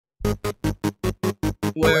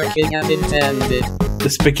working as intended. The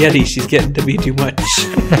spaghetti, she's getting to be too much.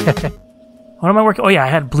 What am I working? Oh yeah, I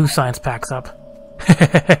had blue science packs up.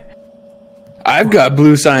 I've got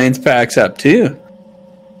blue science packs up too.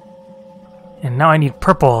 And now I need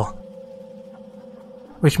purple.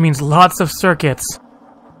 Which means lots of circuits.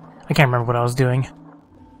 I can't remember what I was doing.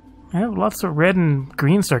 I have lots of red and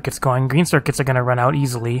green circuits going. Green circuits are going to run out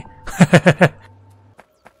easily.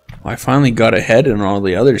 I finally got ahead in all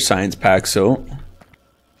the other science packs, so...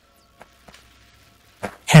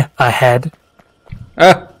 Ahead.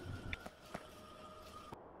 Ah!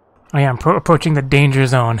 I am approaching the danger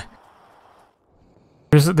zone.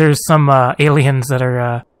 There's some aliens that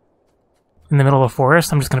are in the middle of a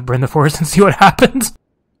forest. I'm just going to burn the forest and see what happens.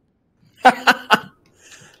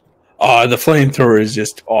 Oh, the flamethrower is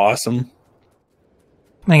just awesome.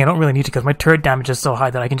 I don't really need to because my turret damage is so high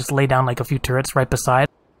that I can just lay down like a few turrets right beside.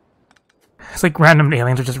 It's like random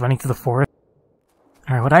aliens are just running through the forest.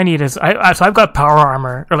 Alright, what I need is... so I've got power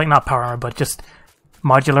armor, or like not power armor, but just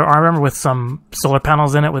modular armor with some solar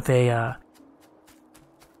panels in it with a...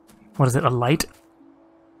 what is it, a light?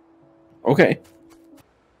 Okay.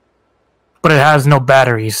 But it has no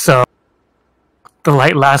batteries, so... the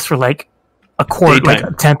light lasts for like a quarter, like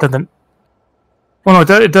a tenth of the... Well,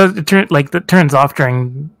 no, it does. It turns off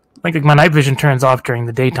during... Like my night vision turns off during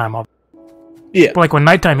the daytime. Yeah. But like when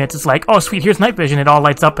nighttime hits, it's like, oh sweet, here's night vision. It all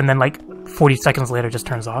lights up, and then like 40 seconds later, it just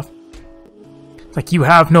turns off. It's like, you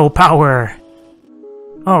have no power.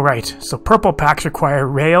 Alright, so purple packs require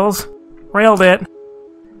rails. Railed it.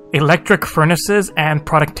 Electric furnaces and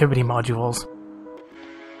productivity modules.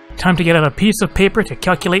 Time to get out a piece of paper to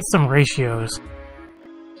calculate some ratios.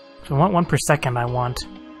 So I want 1 per second, I want.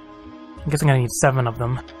 I guess I'm gonna need 7 of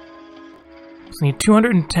them. So I need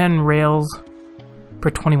 210 rails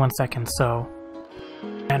per 21 seconds, so...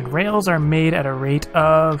 And rails are made at a rate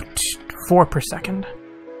of 4 per second.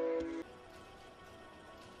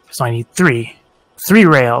 So I need 3. 3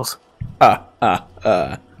 rails.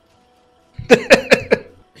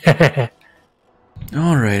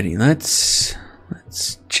 Alrighty, let's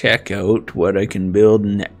check out what I can build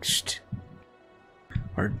next.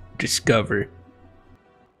 Or discover.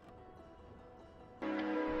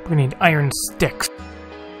 We need iron sticks.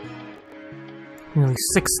 Nearly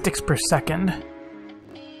 6 sticks per second.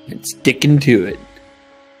 And sticking to it.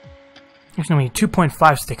 Actually, we need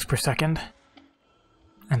 2.5 sticks per second.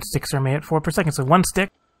 And sticks are made at 4 per second, so 1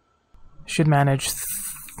 stick should manage...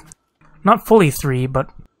 not fully 3, but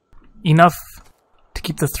enough to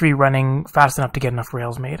keep the 3 running fast enough to get enough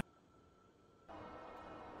rails made.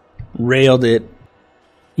 Railed it.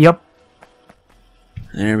 Yep.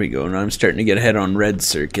 There we go. Now I'm starting to get ahead on red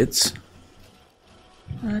circuits.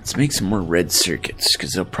 Let's make some more red circuits,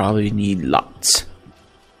 because they'll probably need lots.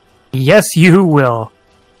 Yes, you will.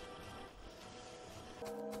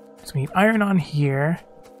 So we need iron on here.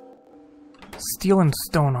 Steel and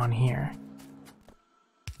stone on here.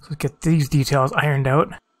 So let's get these details ironed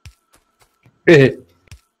out.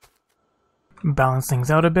 Balance things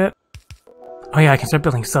out a bit. Oh yeah, I can start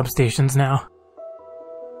building substations now.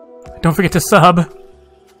 Don't forget to sub!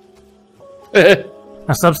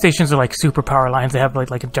 Now substations are like super power lines. They have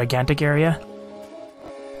like a gigantic area.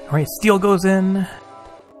 Alright, steel goes in.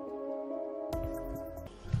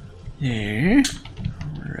 There.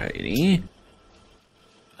 Alrighty.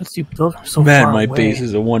 Let's do build from so Man, far my away. base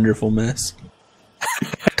is a wonderful mess.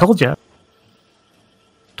 I told you.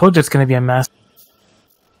 Told you it's gonna be a mess.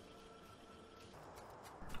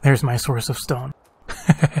 There's my source of stone.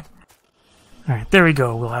 Alright, there we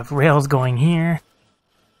go. We'll have rails going here.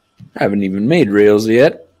 Haven't even made rails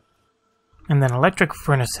yet. And then electric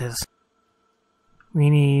furnaces. We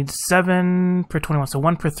need 7 per 21, so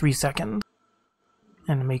 1 per 3 seconds.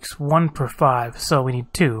 And it makes 1 per 5, so we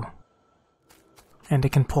need 2. And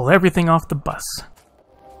it can pull everything off the bus.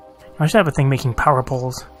 I should have a thing making power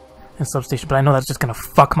poles and substation, but I know that's just gonna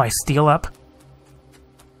fuck my steel up.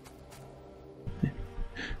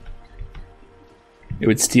 It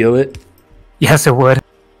would steal it. Yes, it would.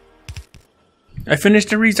 I finished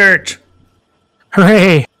the research.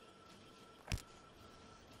 Hooray!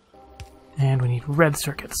 And we need red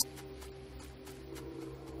circuits.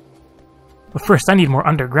 But first, I need more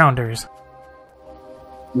undergrounders.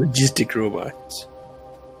 Logistic robots.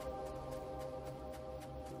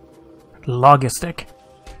 Logistic.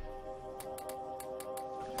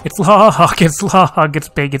 It's log, it's log, it's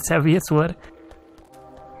big, it's heavy, it's wood.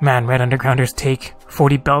 Man, red undergrounders take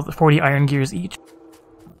 40 iron gears each.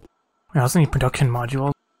 I also need production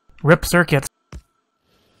modules. Rip circuits.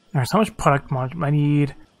 Alright, so how much product module? I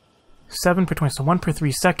need 7 per 20, so 1 per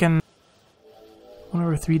 3 seconds. 1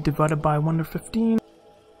 over 3 divided by 1 over 15.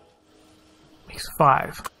 Makes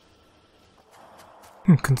 5.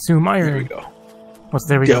 Consume iron. There we go. What's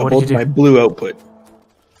there we go? What Doubled did you do? my blue output.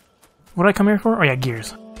 What did I come here for? Oh yeah,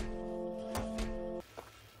 gears.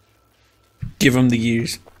 Give him the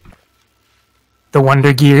gears. The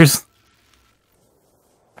Wonder Gears.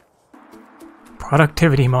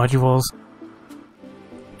 Productivity modules.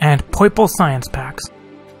 And Poiple Science Packs.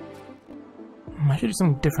 I should do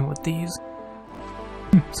something different with these.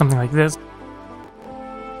 Something like this.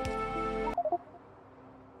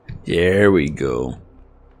 There we go.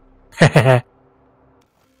 And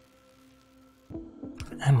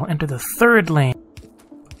we'll enter the 3rd lane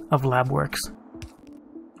of LabWorks.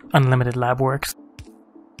 Unlimited LabWorks.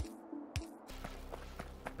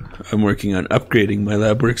 I'm working on upgrading my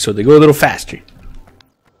lab work so they go a little faster.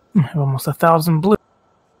 I have almost 1,000 blue.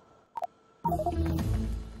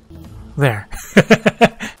 There.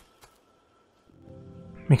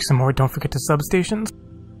 Make some more, don't forget the substations.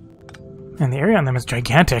 And the area on them is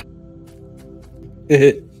gigantic.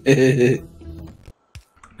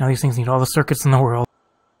 Now these things need all the circuits in the world.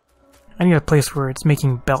 I need a place where it's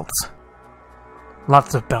making belts.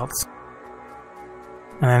 Lots of belts.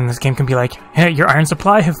 And then this game can be like, hey, your iron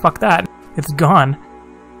supply? Fuck that. It's gone.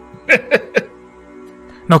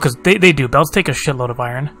 No, because they do. Belts take a shitload of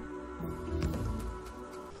iron.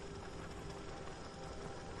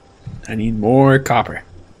 I need more copper.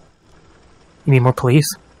 You need more police?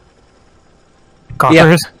 Coppers?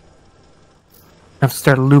 Yeah. I have to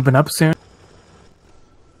start lubing up soon.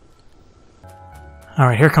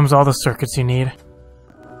 Alright, here comes all the circuits you need.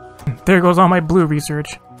 There goes all my blue research.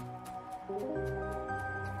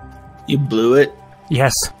 You blew it?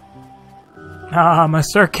 Yes. Ah, my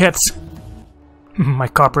circuits! My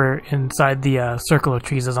copper inside the circle of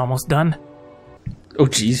trees is almost done. Oh,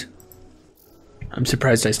 jeez. I'm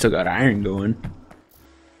surprised I still got iron going.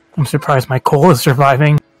 I'm surprised my coal is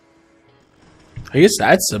surviving. I guess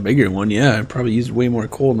that's a bigger one, yeah. I probably used way more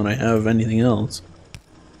coal than I have anything else.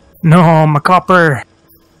 No, my copper!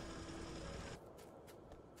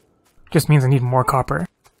 Just means I need more copper.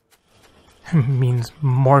 Means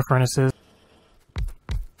more furnaces.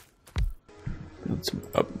 Build some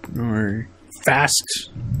up more fast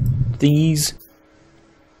thingies.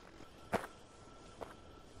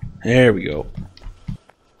 There we go.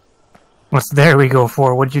 What's there we go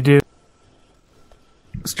for? What'd you do?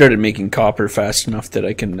 Started making copper fast enough that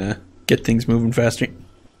I can get things moving faster.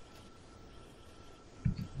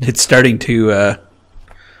 It's starting to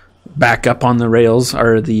back up on the rails,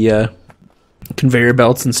 or the conveyor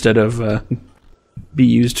belts, instead of be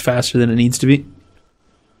used faster than it needs to be.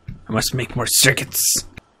 I must make more circuits.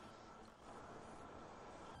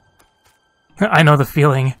 I know the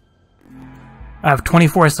feeling. I have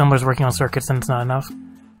 24 assemblers working on circuits and it's not enough.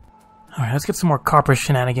 Alright, let's get some more copper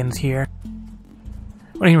shenanigans here.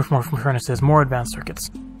 What do you need for more furnaces? More advanced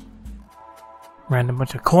circuits. Random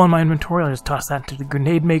bunch of coal in my inventory. I'll just toss that into the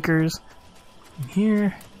grenade makers. In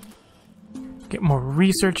here. Get more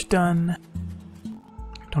research done.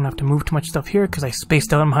 Don't have to move too much stuff here because I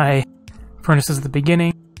spaced out my furnaces at the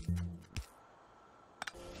beginning.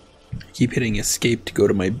 I keep hitting escape to go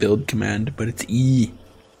to my build command, but it's E.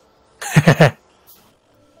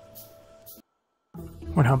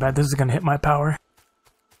 Wonder how bad this is gonna hit my power.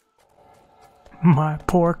 My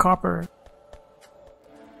poor copper.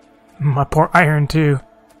 My poor iron too.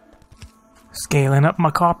 Scaling up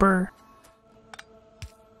my copper.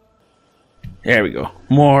 There we go.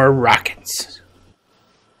 More rockets.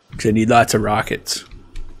 Because I need lots of rockets.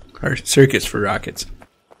 Or circuits for rockets.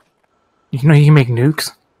 You know you can make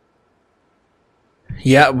nukes?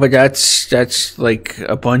 Yeah, but that's like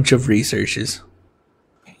a bunch of researches.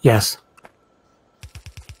 Yes.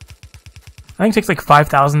 I think it takes like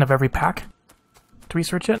 5,000 of every pack to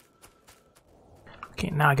research it.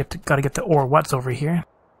 Okay, now I gotta get the ore what's over here.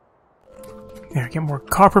 There, get more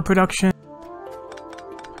copper production.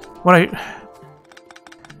 What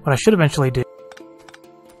I should eventually do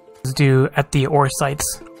is do at the ore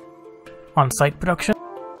sites on-site production.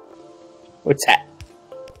 What's that?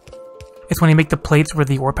 It's when you make the plates where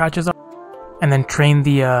the ore patches are, and then train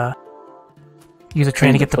the use a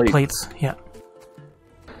train to get the plates. Yeah.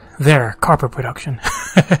 There, copper production.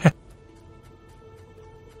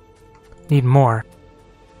 Need more.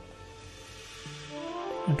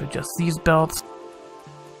 And to adjust these belts.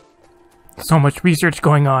 So much research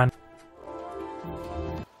going on.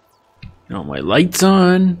 Got my lights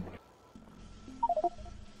on.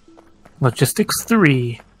 Logistics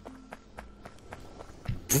 3.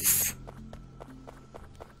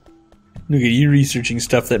 Look at you researching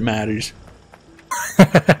stuff that matters.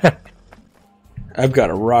 I've got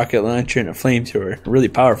a rocket launcher and a flamethrower. A really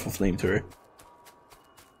powerful flamethrower.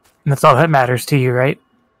 And that's all that matters to you, right?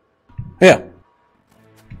 Yeah.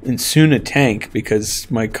 And soon a tank, because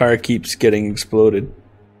my car keeps getting exploded.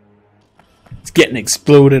 It's getting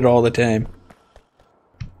exploded all the time.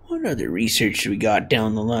 What other research we got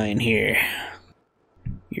down the line here?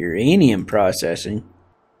 Uranium processing.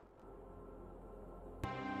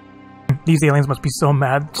 These aliens must be so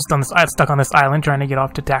mad, just on this, stuck on this island trying to get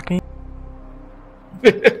off to attack me.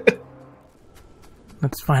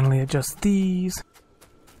 Let's finally adjust these.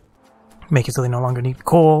 Make it so they no longer need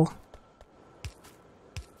coal.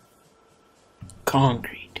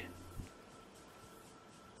 Concrete.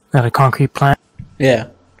 Got a concrete plant. Yeah,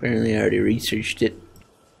 apparently I already researched it.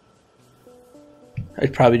 I was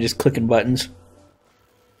probably just clicking buttons.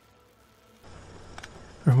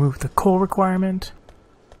 Remove the coal requirement.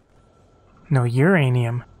 No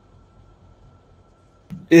uranium.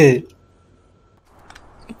 You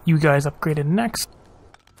guys upgraded next.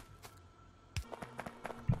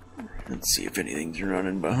 Let's see if anything's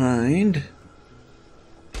running behind.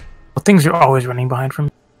 Well, things are always running behind from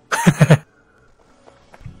me.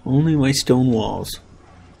 Only my stone walls.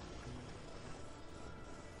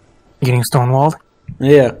 Getting stonewalled.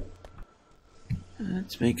 Yeah.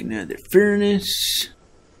 Let's make another furnace.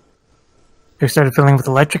 They started filling with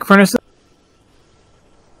electric furnaces.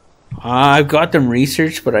 I've got them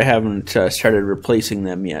researched, but I haven't started replacing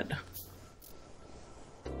them yet.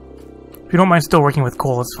 If you don't mind still working with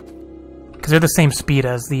coal, because they're the same speed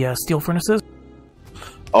as the steel furnaces.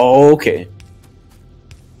 Oh, okay.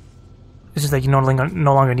 It's just that you no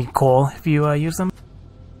longer need coal if you use them.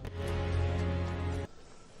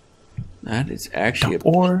 That is actually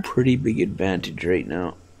Or pretty big advantage right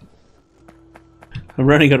now. I'm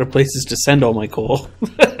running out of places to send all my coal.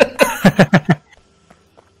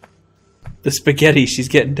 The spaghetti, she's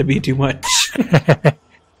getting to be too much.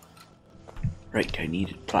 Right, I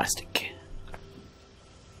needed plastic.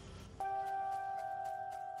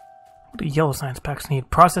 What do yellow science packs need?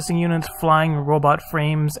 Processing units, flying robot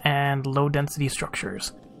frames, and low-density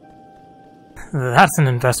structures. That's an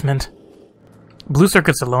investment. Blue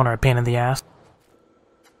circuits alone are a pain in the ass.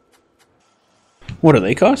 What do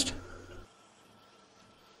they cost?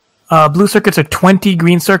 Blue circuits are 20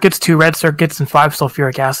 green circuits, 2 red circuits, and 5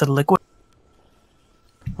 sulfuric acid liquid.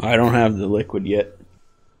 I don't have the liquid yet.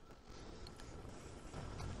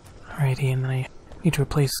 Alrighty, and then I need to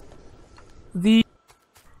replace the...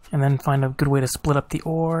 and then find a good way to split up the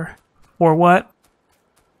ore. Or what?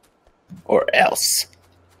 Or else.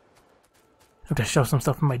 I have to shove some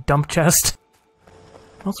stuff in my dump chest.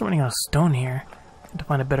 I'm also running out of stone here. I have to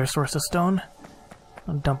find a better source of stone.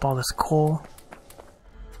 I'll dump all this coal.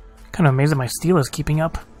 Kind of amazed that my steel is keeping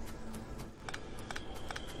up.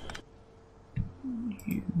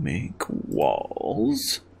 You make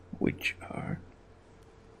walls, which are...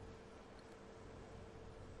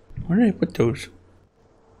 Where did I put those?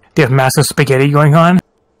 Do you have massive spaghetti going on?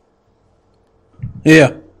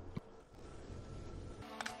 Yeah.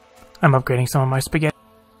 I'm upgrading some of my spaghetti.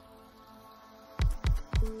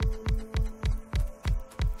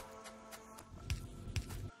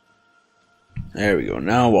 There we go.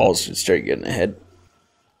 Now walls should start getting ahead.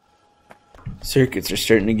 Circuits are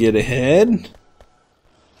starting to get ahead.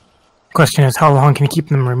 Question is, how long can you keep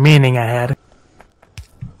them remaining ahead?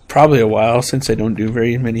 Probably a while, since I don't do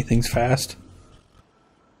very many things fast.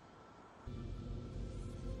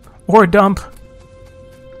 Or dump.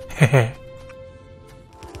 Hehe.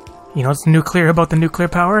 You know what's nuclear about the nuclear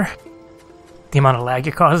power? The amount of lag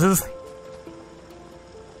it causes.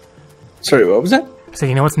 Sorry, what was that? So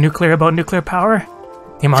you know what's nuclear about nuclear power?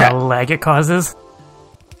 The amount of lag it causes.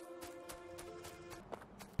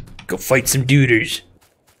 Go fight some duders.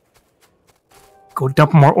 Go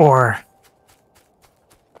dump more ore.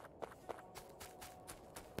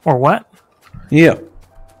 Or what? Yeah.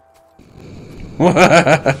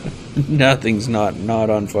 Nothing's not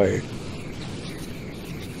on fire.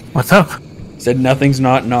 What's up? Said nothing's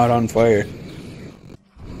not on fire.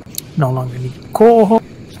 No longer need coal.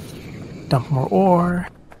 Dump more ore.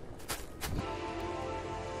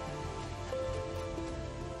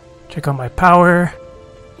 Check out my power.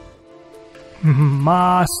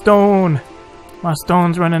 My stone. My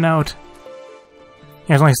stone's running out.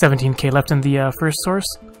 There's only 17k left in the first source.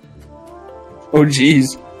 Oh,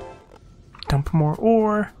 jeez. Dump more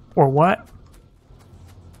ore. Or what?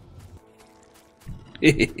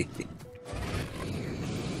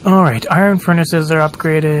 Alright, iron furnaces are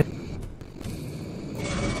upgraded.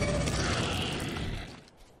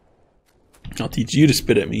 I'll teach you to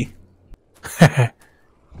spit at me.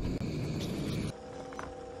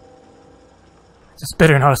 It's a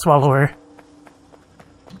spitter and how to swallow her.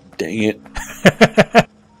 Dang it.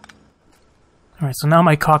 Alright, Alright, so now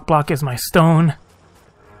my cock block is my stone.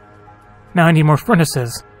 Now I need more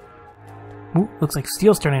furnaces. Ooh, looks like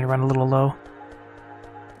steel's starting to run a little low.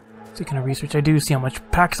 So what kind of research I do, see how much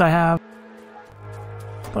packs I have.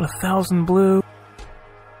 About 1,000 blue.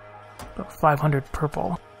 About 500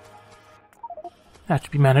 purple. That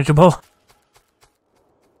should be manageable.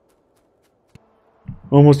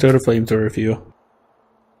 Almost out of flamethrower fuel.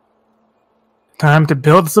 Time to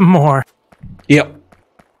build some more. Yep.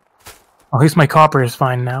 At least my copper is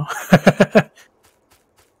fine now.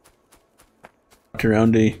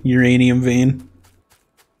 Around a uranium vein.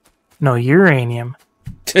 No, uranium.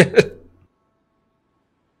 I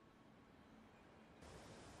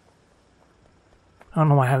don't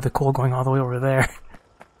know why I have the coal going all the way over there.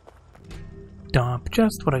 Dump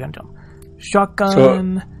chest. What I gotta dump?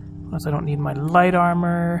 Shotgun. Plus, I don't need my light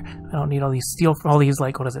armor. I don't need all these steel. All these,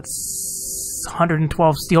 like, what is it?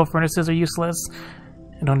 112 steel furnaces are useless.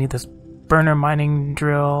 I don't need this burner mining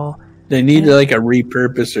drill. They need like a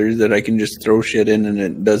repurposer that I can just throw shit in and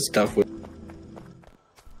it does stuff with.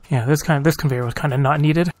 Yeah, this conveyor was kind of not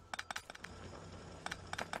needed.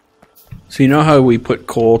 So you know how we put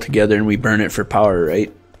coal together and we burn it for power,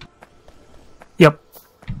 right? Yep.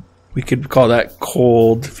 We could call that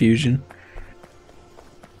cold fusion.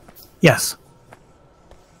 Yes.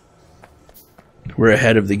 We're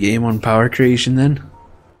ahead of the game on power creation then.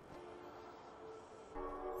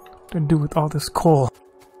 What do I do with all this coal?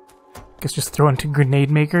 Guess just throw into grenade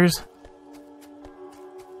makers.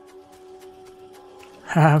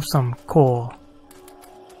 Have some coal.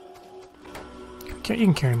 You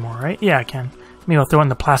can carry more, right? Yeah, I can. Maybe I'll throw in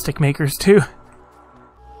the plastic makers too.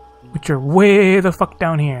 Which are way the fuck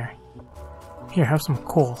down here. Here, have some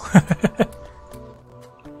coal.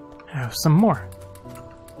 Have some more.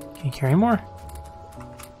 Can you carry more?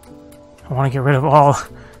 I want to get rid of all.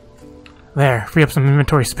 There, free up some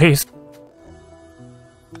inventory space.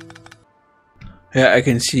 Yeah, I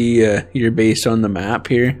can see your base on the map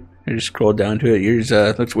here. I just scroll down to it. Yours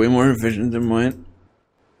looks way more efficient than mine.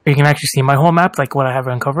 You can actually see my whole map, like what I have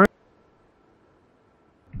uncovered.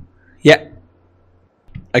 Yeah.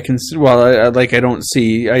 I can see, well, I don't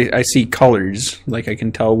see, I see colors. Like I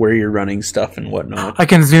can tell where you're running stuff and whatnot. I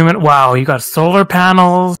can zoom in. Wow, you got solar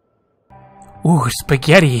panels. Ooh,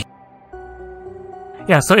 spaghetti.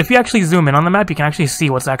 Yeah, so if you actually zoom in on the map, you can actually see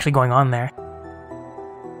what's actually going on there.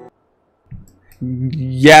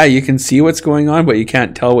 Yeah, you can see what's going on, but you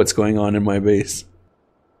can't tell what's going on in my base.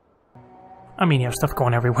 I mean, you have stuff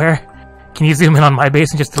going everywhere. Can you zoom in on my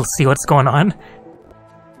base and just see what's going on?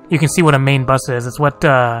 You can see what a main bus is. It's what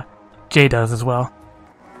Jay does as well.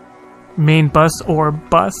 Main bus or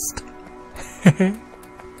bust.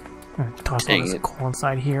 Toss all this coal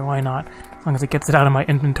inside here. Why not? As long as it gets it out of my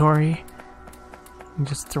inventory. And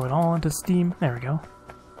just throw it all into Steam. There we go.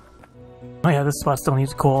 Oh yeah, this spot still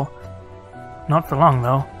needs coal. Not for long,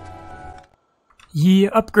 though. Yeah,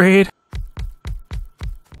 upgrade!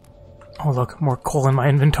 Oh look, more coal in my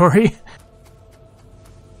inventory.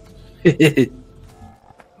 Maybe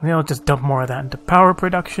I'll just dump more of that into power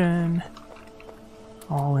production.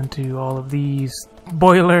 All into all of these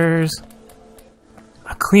boilers.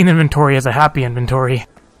 A clean inventory is a happy inventory.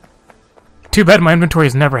 Too bad my inventory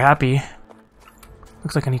is never happy.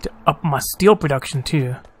 Looks like I need to up my steel production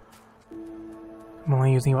too. I'm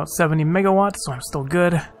only using about 70 megawatts, so I'm still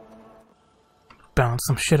good. Balance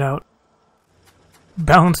some shit out.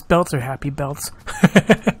 Balanced belts are happy belts.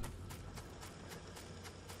 I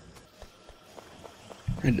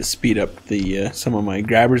had to speed up the some of my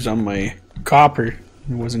grabbers on my copper. It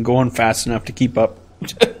wasn't going fast enough to keep up.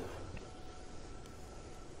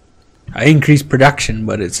 I increased production,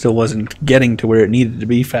 but it still wasn't getting to where it needed to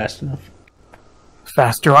be fast enough.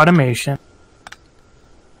 Faster automation.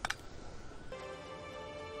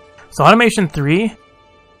 So automation 3,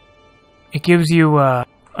 it gives you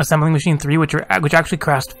assembling machine 3, which actually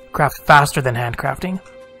craft faster than handcrafting.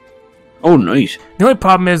 Oh, nice. The only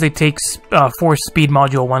problem is it takes 4 speed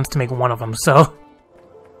module ones to make one of them. So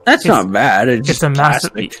that's not bad. It's a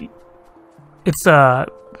massive. It's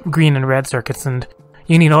green and red circuits, and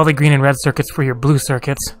you need all the green and red circuits for your blue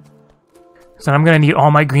circuits. So I'm gonna need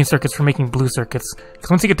all my green circuits for making blue circuits.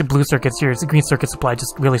 Because once you get to blue circuits, your green circuit supply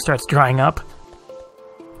just really starts drying up.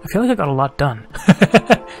 I feel like I got a lot done.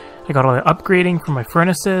 I got all the upgrading for my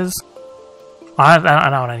furnaces. I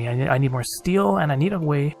know what I need. I need more steel, and I need a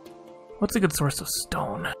way. What's a good source of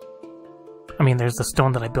stone? I mean, there's the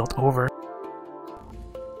stone that I built over.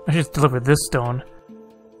 I should just deliver this stone.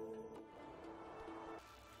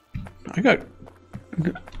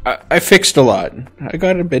 I fixed a lot. I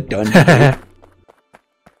got a bit done today.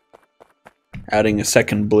 Adding a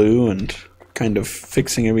second blue and kind of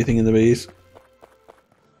fixing everything in the base.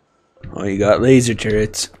 Oh, you got laser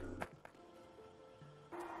turrets.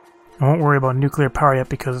 I won't worry about nuclear power yet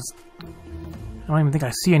because I don't even think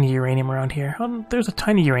I see any uranium around here. Oh, there's a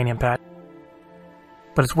tiny uranium pad.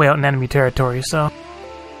 But it's way out in enemy territory, so...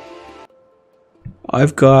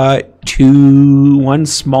 I've got two, one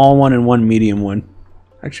small one and one medium one.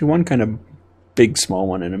 Actually, one kind of big small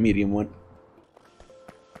one and a medium one.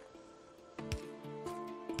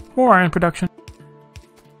 More iron production.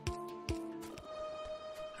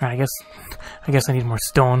 Alright, I guess I need more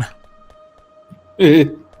stone.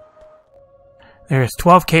 There's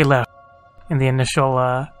 12k left in the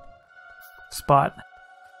initial spot.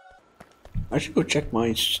 I should go check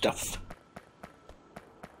my stuff.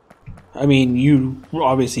 I mean, you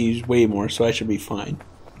obviously use way more, so I should be fine.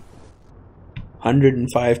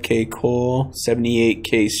 105k coal,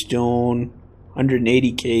 78k stone,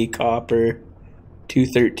 180k copper,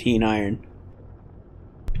 213 iron.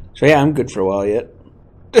 So yeah, I'm good for a while yet.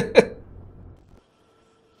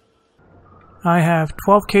 I have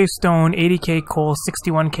 12k stone, 80k coal,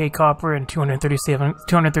 61k copper, and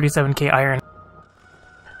 237k iron.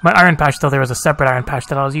 My iron patch, though, there was a separate iron patch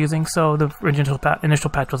that I was using, so the initial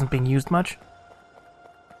patch wasn't being used much.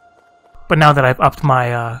 But now that I've upped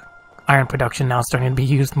my iron production, now it's starting to be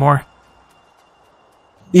used more.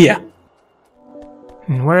 Yeah.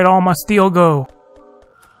 And where'd all my steel go?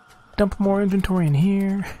 Dump more inventory in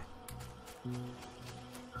here.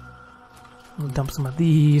 We'll dump some of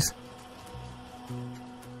these.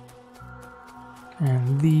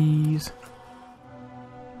 And these.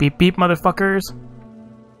 Beep beep, motherfuckers.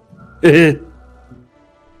 Yeah.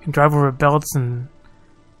 Can drive over belts and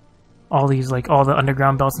all these, like, all the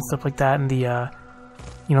underground belts and stuff like that, and the,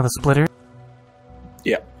 you know, the splitter.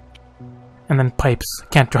 And then pipes.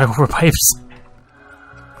 Can't drive over pipes.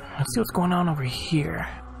 Let's see what's going on over here.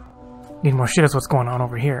 Need more shit is what's going on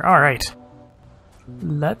over here. Alright.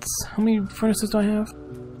 How many furnaces do I have?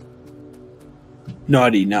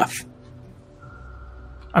 Not enough.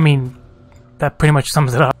 I mean, that pretty much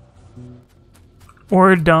sums it up.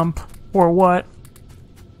 Or a dump. Or what?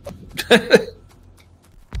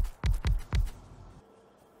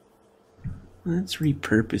 Let's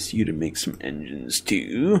repurpose you to make some engines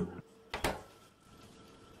too.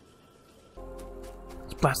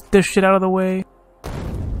 Let's blast this shit out of the way.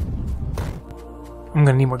 I'm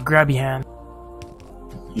gonna need more grabby hand.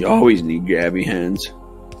 You always need grabby hands.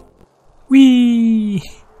 Whee!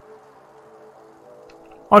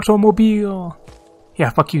 Automobile! Yeah,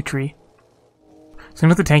 fuck you, tree. So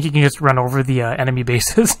with the tank, you can just run over the enemy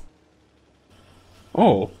bases.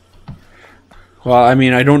 Oh. Well, I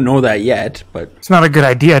mean, I don't know that yet, but... It's not a good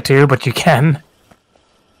idea to, but you can.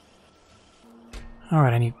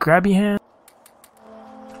 Alright, I need grabby hand.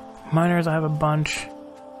 Miners, I have a bunch.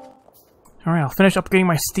 Alright, I'll finish upgrading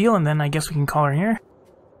my steel, and then I guess we can call her here.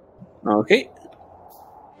 Okay.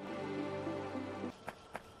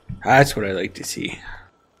 That's what I like to see.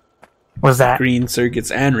 What's that? Green circuits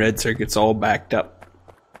and red circuits all backed up.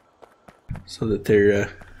 So that they're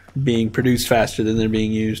being produced faster than they're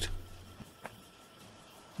being used.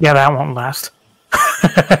 Yeah, that won't last.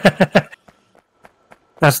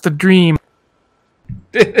 That's the dream.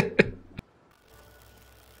 Yeah,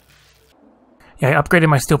 I upgraded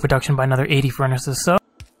my steel production by another 80 furnaces, so...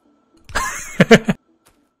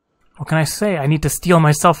 What can I say? I need to steel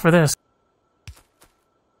myself for this.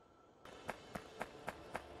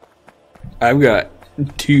 I've got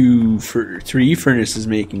 3 furnaces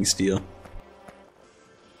making steel.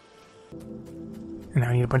 And now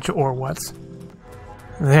I need a bunch of ore what's.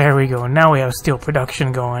 There we go. Now we have steel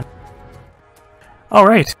production going.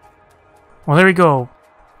 Alright. Well, there we go.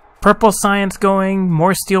 Purple science going.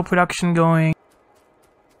 More steel production going.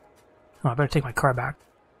 Oh, I better take my car back.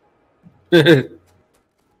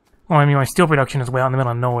 Well, I mean, my steel production is way out in the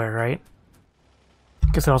middle of nowhere, right?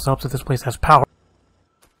 Guess it also helps if this place has power.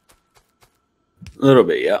 A little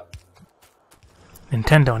bit, yeah.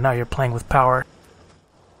 Nintendo, now you're playing with power.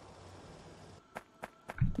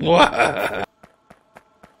 What?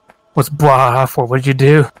 What's blah for? What'd you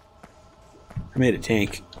do? I made a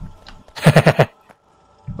tank.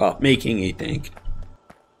 Well, making a tank.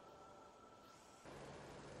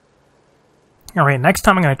 Alright, next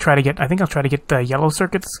time I'm gonna try to get... I think I'll try to get the yellow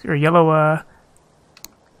circuits, or yellow,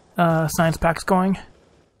 science packs going.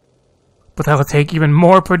 But that'll take even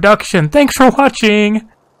more production. Thanks for watching!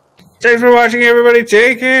 Thanks for watching, everybody.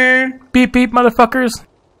 Take care! Beep beep, motherfuckers!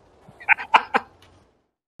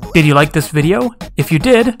 Did you like this video? If you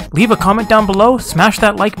did, leave a comment down below, smash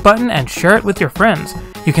that like button, and share it with your friends.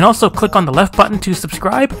 You can also click on the left button to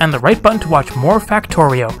subscribe, and the right button to watch more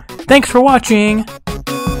Factorio. Thanks for watching!